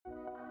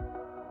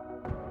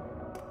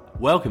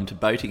Welcome to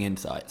Boating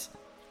Insights.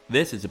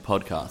 This is a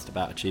podcast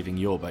about achieving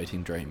your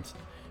boating dreams,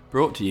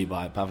 brought to you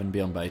by Above and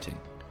Beyond Boating.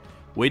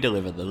 We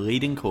deliver the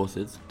leading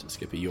courses to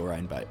skipper your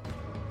own boat.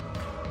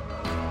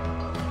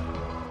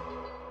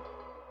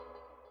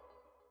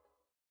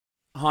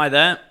 Hi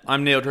there,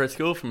 I'm Neil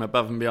Driscoll from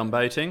Above and Beyond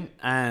Boating,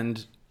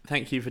 and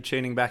thank you for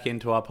tuning back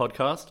into our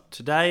podcast.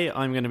 Today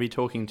I'm going to be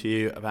talking to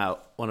you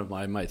about one of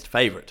my most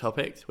favourite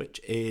topics, which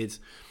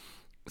is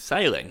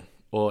sailing,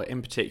 or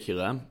in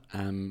particular,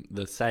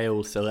 the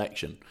sail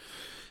selection.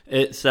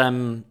 It's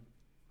an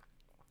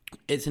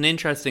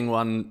interesting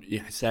one.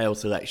 Sail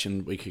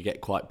selection, we could get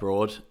quite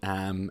broad,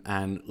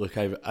 and look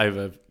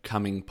over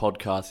coming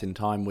podcasts in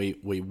time. We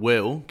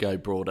will go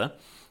broader.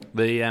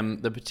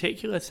 The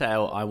particular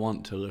sail I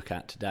want to look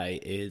at today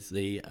is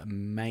the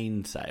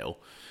mainsail.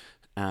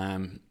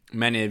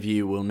 Many of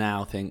you will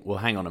now think, well,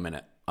 hang on a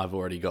minute, I've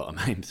already got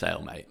a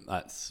mainsail, mate.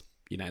 That's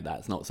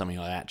not something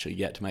I actually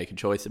get to make a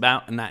choice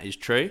about, and that is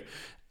true.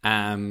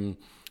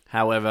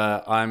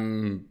 However,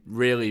 I'm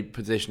really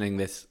positioning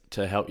this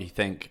to help you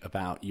think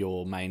about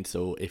your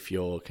mainsail if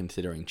you're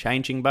considering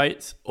changing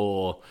boats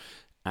or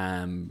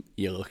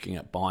you're looking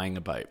at buying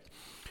a boat.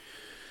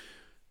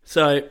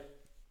 So,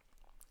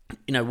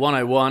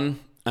 101,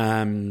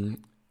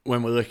 when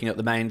we're looking at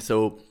the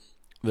mainsail,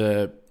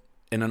 in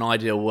an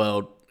ideal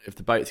world, if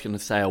the boat's going to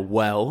sail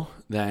well,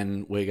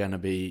 then we're going to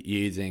be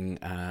using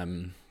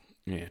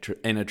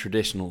in a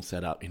traditional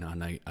setup. I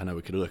know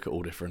we could look at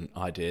all different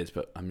ideas,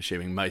 but I'm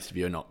assuming most of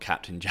you are not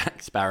Captain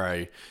Jack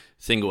Sparrow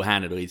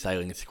single-handedly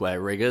sailing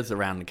square riggers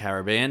around the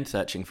Caribbean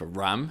searching for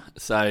rum.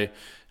 So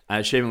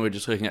assuming we're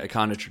just looking at a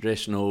kind of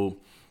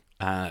traditional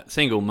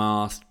single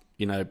mast,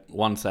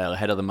 one sail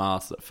ahead of the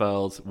mast that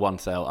furls, one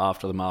sail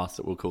after the mast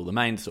that we'll call the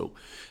mainsail.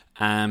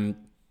 Now, in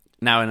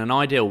an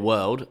ideal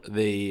world,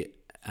 the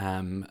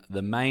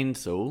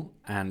mainsail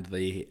and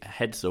the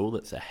headsail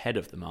that's ahead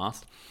of the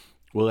mast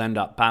will end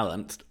up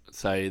balanced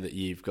so that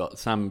you've got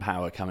some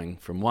power coming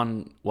from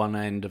one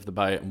end of the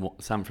boat and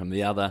some from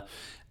the other,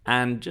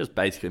 and just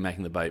basically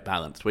making the boat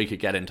balanced. We could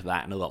get into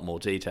that in a lot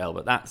more detail,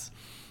 but that's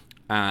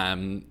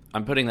I'm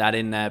putting that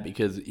in there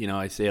because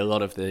I see a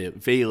lot of the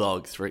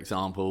vlogs, for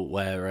example,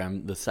 where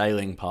the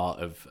sailing part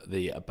of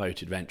the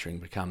boat adventuring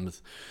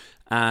becomes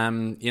a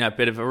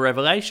bit of a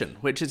revelation,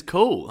 which is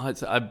cool.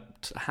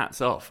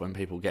 Hats off when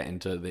people get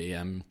into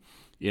the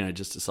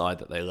just decide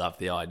that they love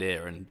the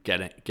idea and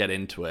get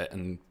into it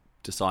and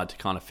decide to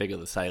kind of figure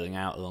the sailing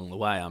out along the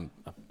way. I'm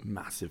a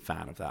massive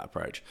fan of that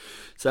approach.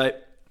 So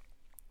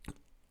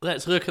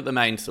let's look at the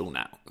mainsail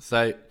now.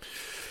 So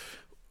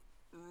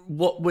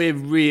how we're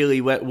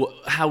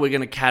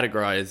going to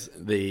categorize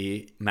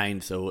the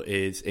mainsail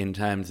is in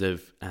terms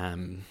of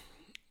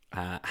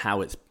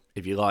how it's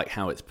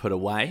put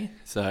away.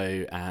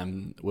 So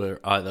we'll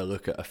either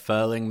look at a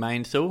furling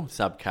mainsail,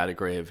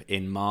 subcategory of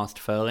in-mast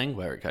furling,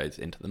 where it goes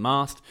into the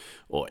mast,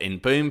 or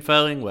in-boom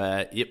furling,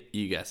 where,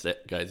 you guessed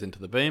it, goes into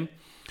the boom.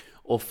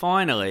 Or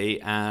finally,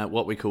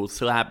 what we call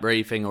slab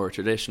reefing, or a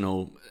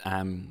traditional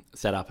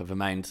setup of a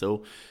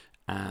mainsail,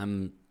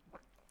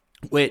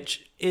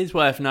 which is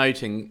worth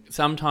noting.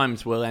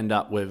 Sometimes we'll end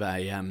up with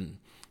a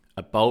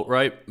bolt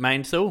rope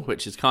mainsail,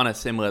 which is kind of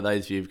similar.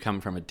 Those of you who've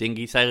come from a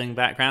dinghy sailing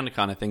background, the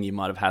kind of thing you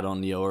might have had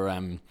on your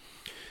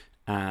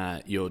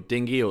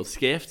dinghy or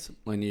skiffs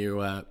when you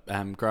were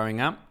growing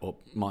up, or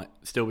might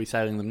still be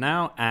sailing them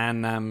now.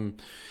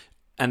 And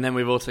then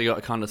we've also got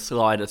a kind of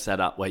slider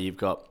setup where you've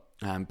got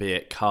be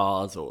it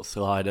cars or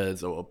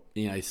sliders or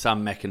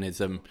some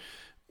mechanism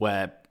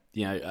where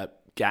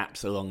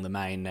gaps along the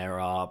main there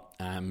are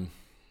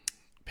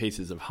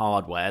pieces of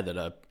hardware that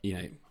are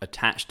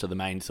attached to the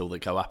mainsail that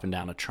go up and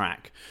down a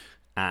track,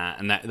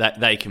 and that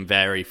they can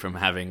vary from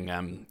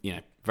having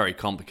very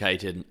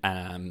complicated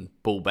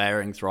ball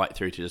bearings right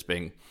through to just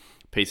being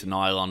a piece of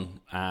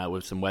nylon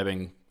with some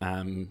webbing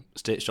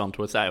stitched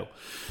onto a sail.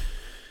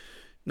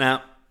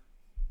 Now,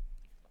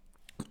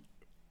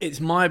 it's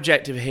my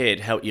objective here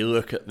to help you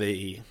look at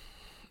the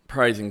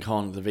pros and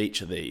cons of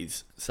each of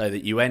these so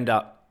that you end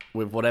up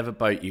with whatever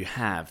boat you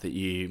have, that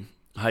you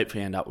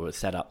hopefully end up with a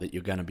setup that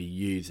you're going to be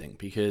using,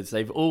 because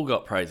they've all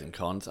got pros and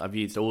cons. I've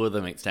used all of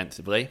them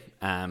extensively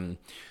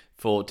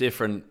for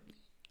different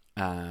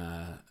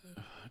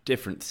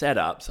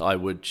setups. I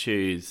would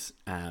choose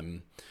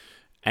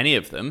any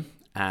of them,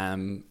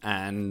 and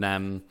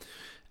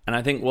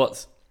I think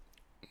what's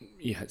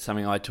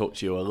something I talk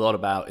to you a lot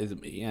about is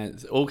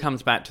it all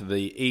comes back to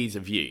the ease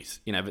of use.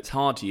 If it's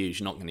hard to use,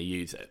 you're not going to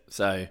use it.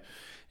 So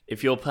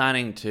if you're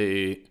planning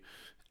to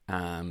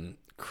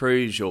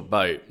cruise your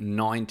boat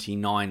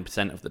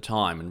 99% of the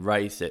time and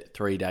race it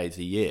 3 days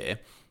a year,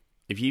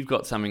 if you've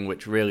got something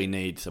which really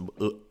needs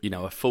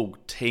a full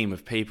team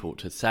of people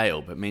to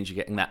sail, but means you're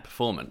getting that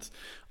performance,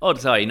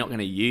 odds are you're not going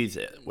to use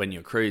it when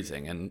you're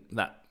cruising, and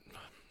that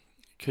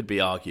could be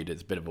argued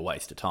as a bit of a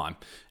waste of time.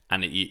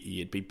 And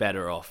you'd be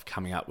better off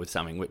coming up with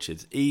something which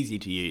is easy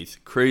to use,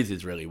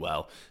 cruises really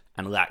well,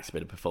 and lacks a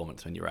bit of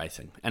performance when you're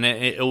racing. And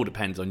it all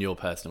depends on your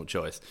personal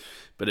choice,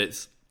 but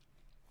it's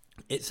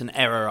an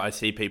error I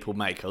see people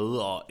make a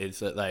lot, is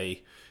that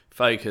they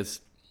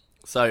focus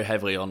so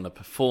heavily on the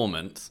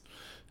performance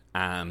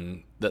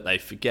that they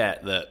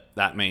forget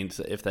that means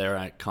that if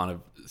they're kind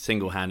of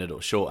single-handed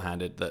or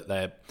short-handed, that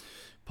they're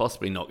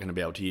possibly not going to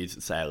be able to use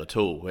the sail at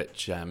all,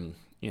 which, a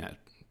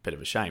bit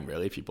of a shame,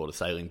 really, if you bought a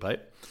sailing boat.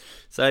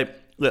 So,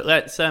 look,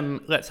 let's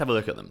have a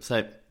look at them.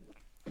 So,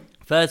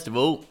 first of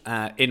all,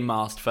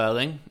 in-mast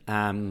furling.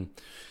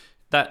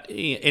 That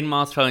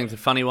in-mast furling is a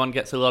funny one,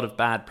 gets a lot of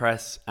bad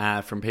press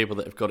from people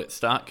that have got it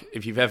stuck.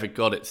 If you've ever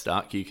got it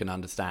stuck, you can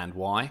understand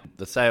why.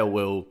 The sail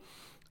will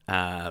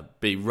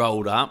be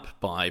rolled up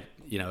by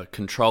a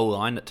control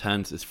line that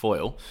turns this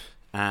foil,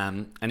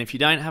 and if you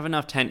don't have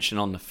enough tension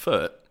on the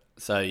foot,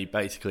 so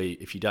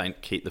if you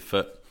don't keep the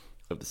foot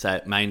of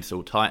the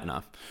mainsail tight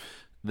enough,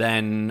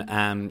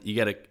 then you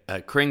get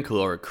a crinkle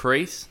or a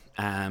crease,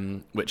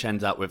 which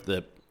ends up with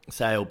the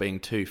sail being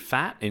too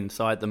fat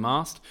inside the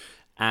mast,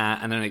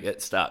 and then it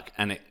gets stuck,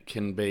 and it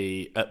can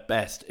be at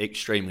best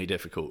extremely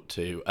difficult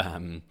to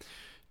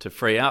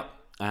free up,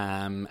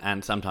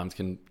 and sometimes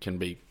can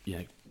be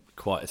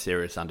quite a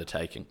serious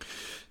undertaking.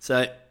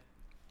 So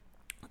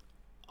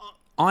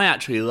I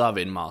actually love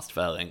in-mast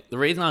furling. The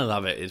reason I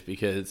love it is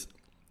because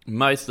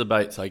most of the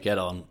boats I get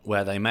on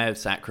where they may have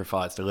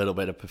sacrificed a little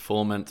bit of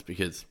performance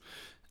because,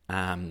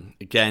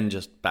 again,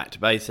 just back to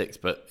basics,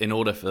 but in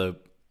order for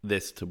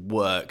this to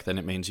work, then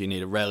it means you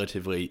need a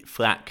relatively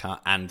flat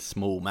cut and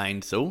small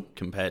mainsail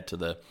compared to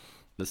the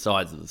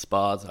size of the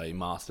spars, i.e.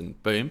 mast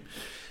and boom.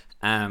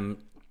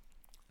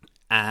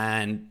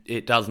 And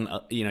it doesn't,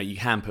 you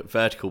can put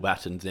vertical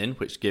battens in,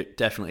 which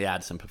definitely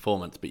add some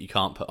performance, but you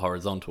can't put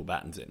horizontal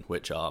battens in,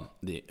 which are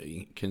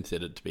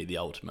considered to be the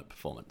ultimate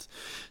performance.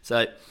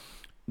 So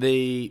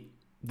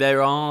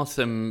there are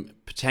some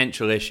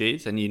potential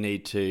issues, and you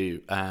need to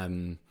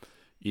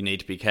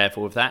be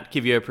careful with that.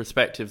 Give you a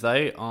perspective,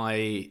 though,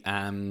 I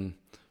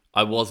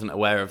wasn't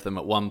aware of them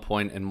at one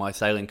point in my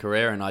sailing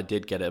career, and I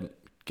did get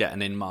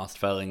an in-mast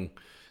furling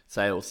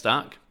sail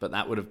stuck, but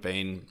that would have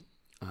been.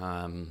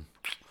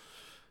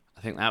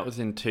 I think that was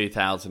in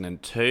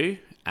 2002,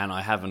 and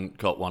I haven't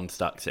got one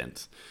stuck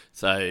since.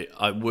 So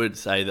I would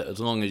say that as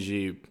long as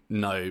you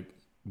know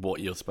what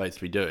you're supposed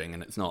to be doing,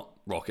 and it's not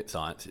rocket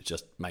science, it's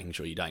just making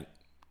sure you don't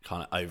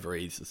kind of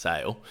over-ease the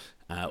sail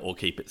or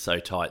keep it so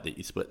tight that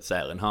you split the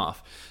sail in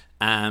half,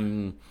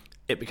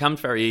 it becomes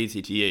very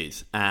easy to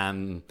use.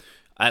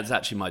 That's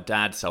actually my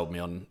dad sold me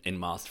on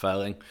in-mast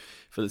furling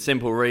for the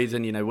simple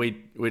reason,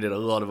 we did a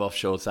lot of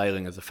offshore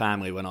sailing as a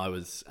family when I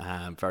was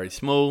very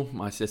small.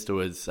 My sister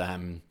was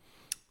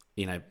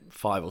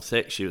 5 or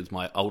 6. She was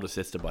my older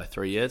sister by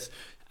 3 years.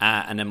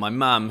 And then my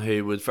mum,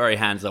 who was very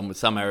hands-on with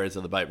some areas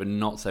of the boat, but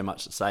not so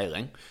much the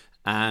sailing.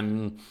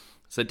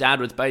 So Dad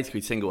was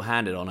basically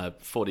single-handed on a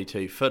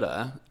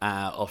 42-footer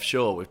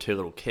offshore with 2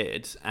 little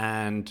kids.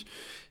 And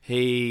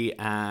he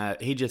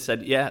just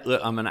said, yeah, look,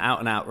 I'm an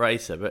out-and-out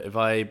racer, but if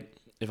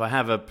I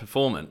have a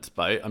performance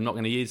boat, I'm not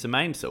going to use the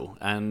mainsail.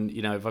 And,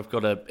 if I've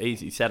got an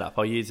easy setup,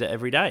 I'll use it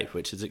every day,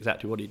 which is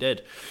exactly what he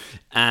did.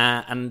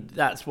 And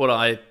that's what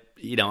I'd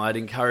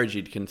encourage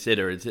you to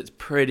consider. Is it's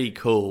pretty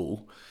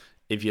cool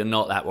if you're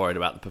not that worried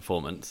about the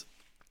performance,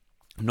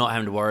 not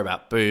having to worry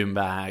about boom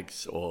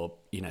bags or,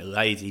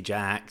 lazy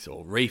jacks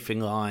or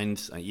reefing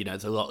lines.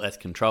 There's a lot less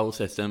control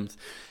systems.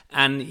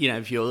 And,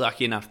 if you're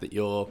lucky enough that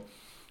you're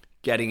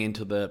getting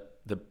into the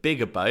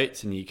bigger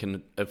boats and you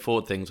can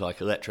afford things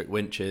like electric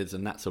winches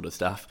and that sort of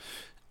stuff,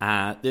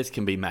 this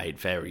can be made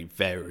very,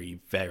 very,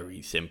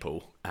 very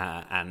simple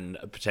and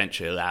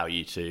potentially allow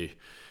you to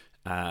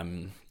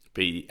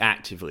be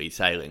actively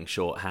sailing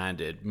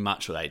short-handed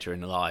much later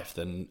in life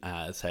than,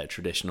 say, a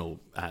traditional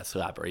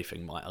slab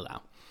reefing might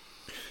allow.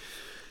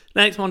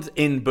 Next one's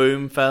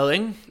in-boom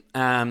furling.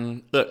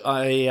 Look,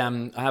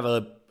 I have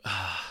I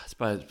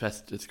suppose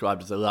best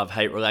described as a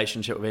love-hate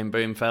relationship with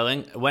in-boom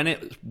furling. When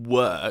it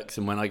works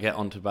and when I get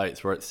onto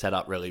boats where it's set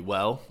up really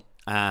well,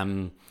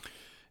 it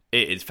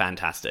is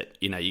fantastic.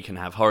 You can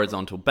have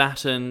horizontal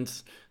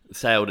battens, the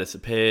sail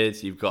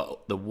disappears, you've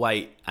got the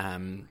weight,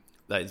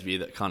 those of you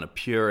that are kind of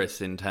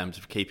purists in terms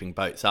of keeping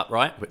boats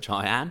upright, which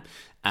I am,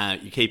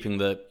 you're keeping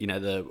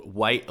the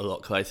weight a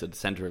lot closer to the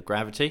centre of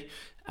gravity,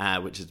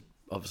 which is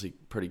obviously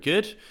pretty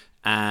good,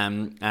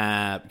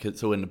 because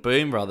it's all in the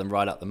boom rather than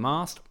right up the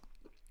mast.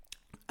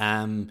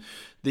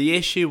 The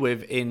issue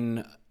with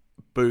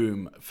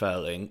in-boom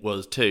furling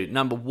was two.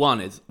 Number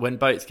one is when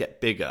boats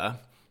get bigger,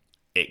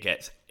 it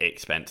gets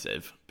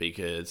expensive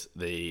because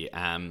the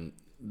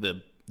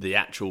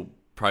actual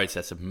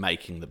process of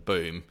making the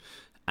boom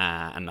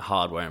and the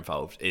hardware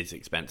involved is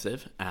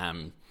expensive.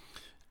 On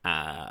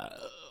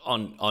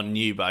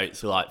new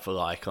boats,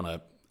 like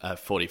on a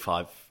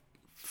 45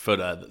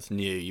 footer that's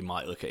new, you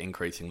might look at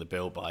increasing the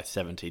bill by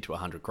 70 to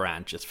 100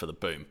 grand just for the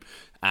boom,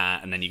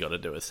 and then you got to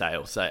do a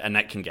sail. So, and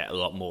that can get a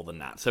lot more than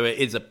that. So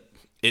it's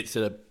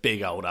a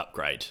big old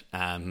upgrade.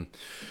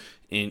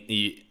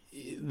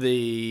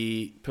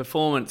 The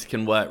performance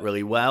can work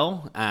really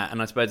well,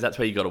 and I suppose that's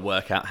where you got to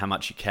work out how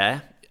much you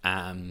care.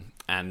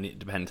 And it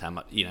depends how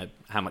much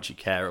you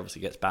care.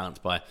 Obviously, gets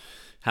balanced by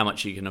how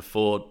much you can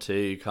afford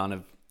to kind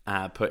of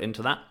put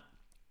into that.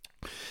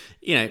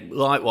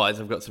 likewise,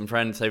 I've got some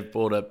friends, they've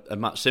bought a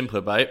much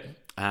simpler boat,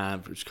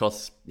 which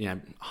costs,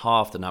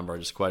 half the number I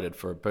just quoted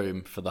for a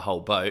boom for the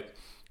whole boat.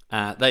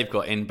 They've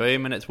got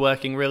in-boom and it's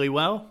working really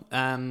well.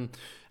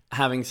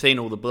 Having seen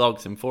all the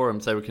blogs and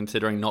forums, they were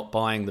considering not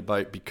buying the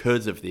boat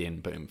because of the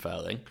in-boom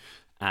furling.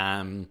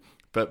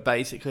 But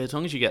basically, as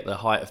long as you get the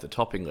height of the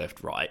topping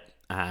lift right,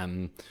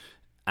 so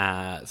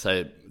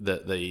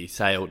that the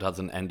sail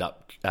doesn't end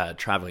up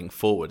travelling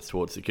forwards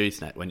towards the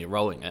gooseneck when you're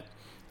rolling it,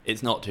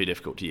 it's not too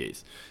difficult to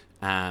use.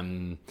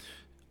 I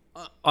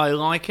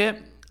like it.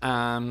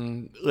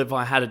 If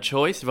I had a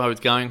choice, if I was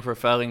going for a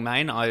furling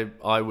main,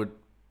 I would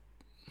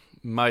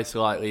most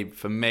likely,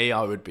 for me,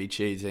 I would be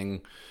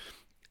choosing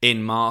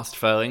in-mast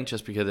furling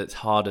just because it's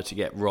harder to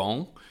get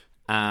wrong.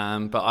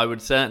 But I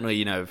would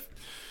certainly,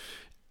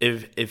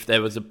 if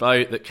there was a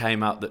boat that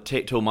came up that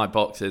ticked all my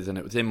boxes and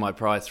it was in my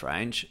price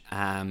range,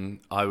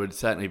 I would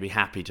certainly be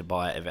happy to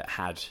buy it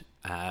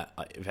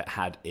if it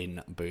had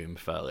in-boom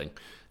furling.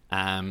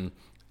 And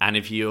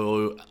if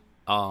you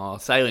are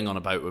sailing on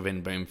a boat with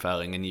in-boom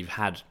furling and you've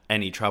had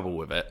any trouble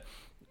with it,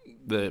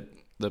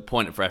 the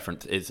point of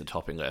reference is the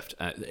topping lift.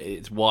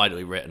 It's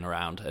widely written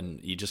around, and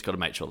you just got to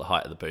make sure the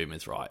height of the boom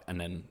is right, and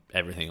then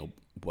everything will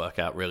work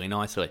out really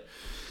nicely.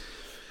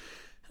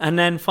 And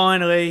then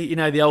finally,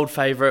 the old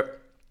favourite,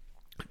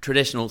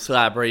 traditional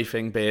slab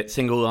reefing, be it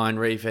single line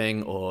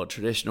reefing or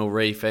traditional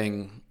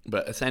reefing,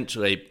 but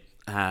essentially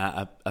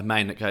a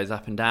main that goes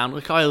up and down.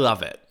 Look, I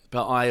love it.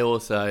 But I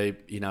also,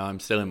 I'm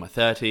still in my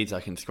 30s. I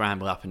can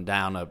scramble up and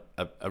down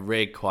a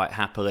rig quite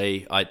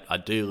happily. I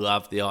do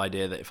love the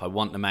idea that if I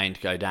want the main to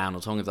go down,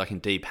 as long as I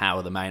can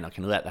depower the main, I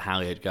can let the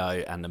halyard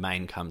go and the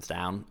main comes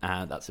down.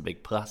 That's a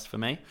big plus for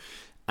me.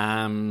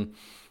 The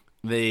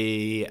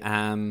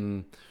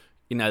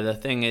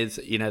thing is,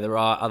 there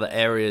are other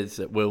areas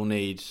that will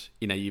need,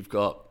 you've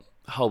got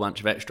a whole bunch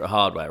of extra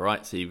hardware,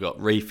 right? So you've got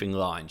reefing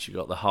lines, you've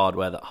got the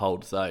hardware that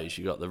holds those,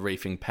 you've got the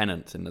reefing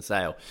pennants in the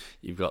sail,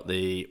 you've got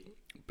the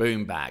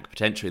boom bag,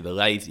 potentially the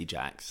lazy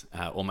jacks,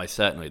 almost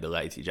certainly the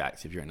lazy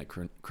jacks if you're in a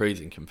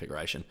cruising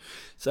configuration.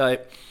 So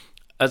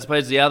I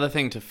suppose the other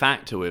thing to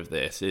factor with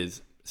this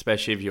is,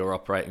 especially if you're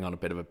operating on a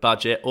bit of a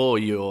budget or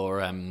you're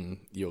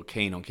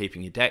keen on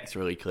keeping your decks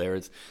really clear,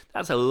 is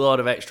that's a lot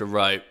of extra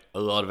rope,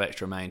 a lot of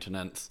extra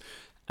maintenance.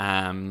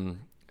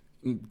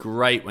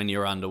 Great when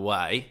you're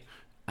underway,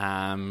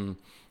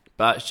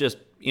 but it's just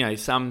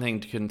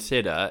something to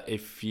consider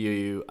if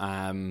you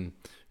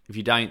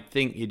don't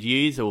think you'd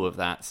use all of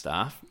that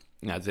stuff,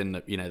 as in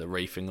the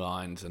reefing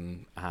lines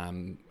and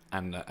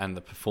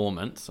the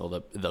performance,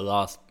 or the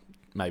last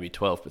maybe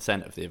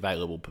 12% of the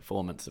available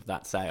performance of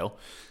that sail.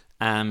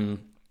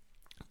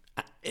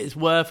 It's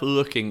worth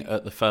looking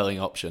at the furling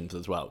options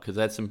as well, because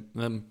there's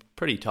some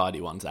pretty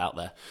tidy ones out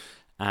there,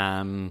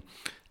 and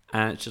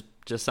it's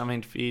just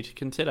something for you to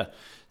consider.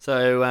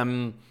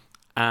 So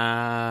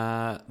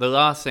the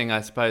last thing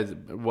I suppose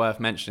worth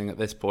mentioning at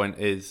this point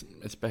is,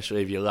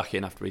 especially if you're lucky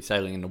enough to be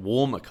sailing in the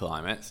warmer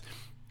climates,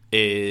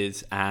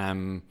 is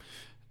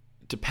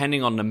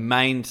depending on the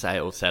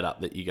mainsail setup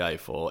that you go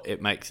for,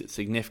 it makes it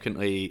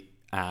significantly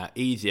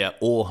easier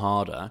or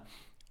harder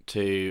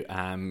to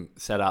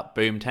set up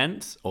boom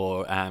tents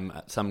or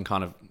some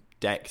kind of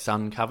deck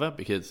sun cover,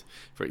 because,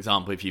 for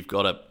example, if you've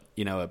got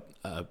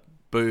a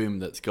boom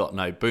that's got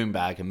no boom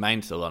bag and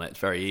mainsail on it, it's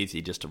very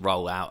easy just to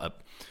roll out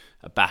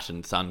a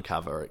battened sun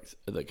cover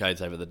that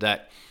goes over the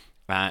deck.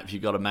 If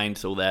you've got a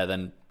mainsail there,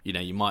 then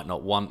you might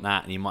not want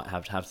that, and you might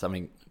have to have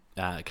something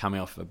coming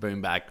off of a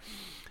boom bag.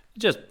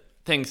 Just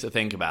things to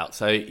think about.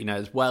 So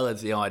as well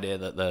as the idea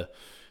that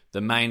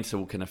the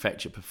mainsail can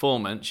affect your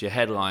performance, your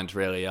headlines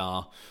really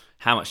are: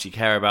 how much do you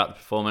care about the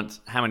performance?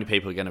 How many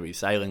people are going to be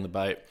sailing the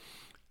boat?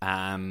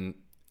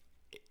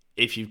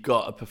 If you've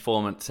got a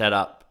performance set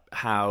up,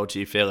 how do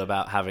you feel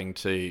about having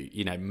to,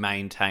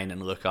 maintain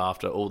and look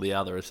after all the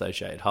other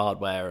associated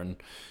hardware and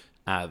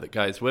that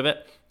goes with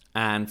it?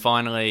 And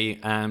finally,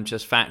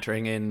 just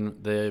factoring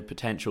in the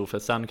potential for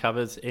sun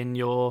covers in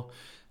your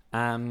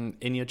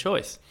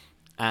choice.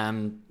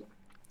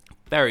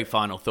 Very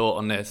final thought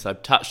on this.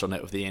 I've touched on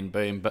it with the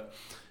in-boom, but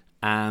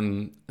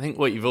I think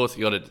what you've also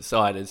got to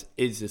decide is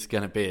this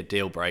going to be a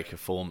deal breaker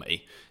for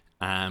me?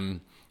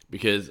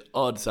 Because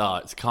odds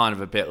are it's kind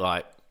of a bit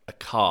like a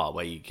car,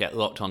 where you get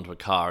locked onto a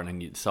car and then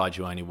you decide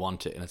you only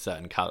want it in a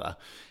certain colour.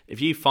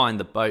 If you find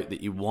the boat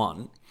that you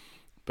want,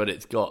 but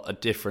it's got a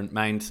different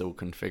mainsail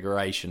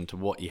configuration to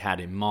what you had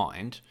in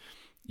mind,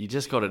 you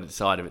just got to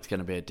decide if it's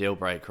going to be a deal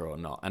breaker or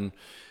not. And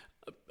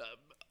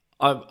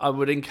I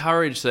would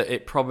encourage that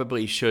it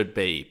probably should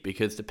be,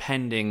 because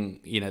depending,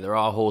 there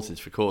are horses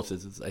for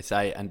courses, as they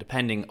say, and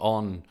depending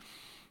on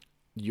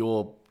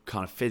your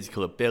kind of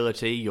physical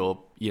ability, your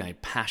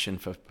passion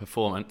for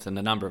performance, and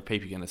the number of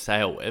people you're going to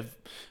sail with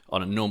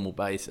on a normal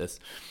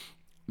basis,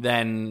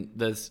 then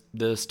there's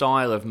the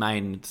style of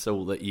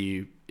mainsail that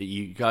you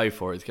go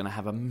for is going to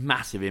have a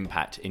massive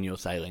impact in your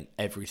sailing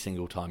every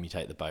single time you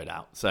take the boat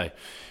out. So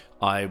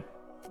I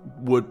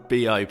would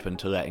be open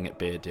to letting it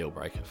be a deal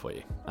breaker for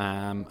you.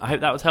 I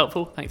hope that was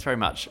helpful. Thanks very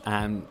much.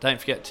 And don't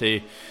forget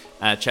to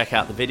check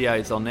out the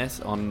videos on this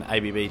on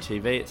ABB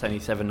TV. It's only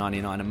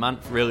 $7.99 a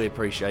month. Really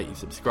appreciate you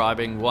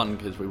subscribing. One,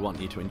 because we want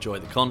you to enjoy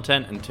the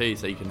content, and two,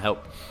 so you can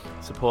help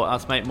support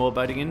us make more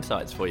boating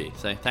insights for you.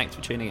 So thanks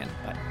for tuning in.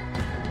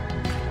 Bye.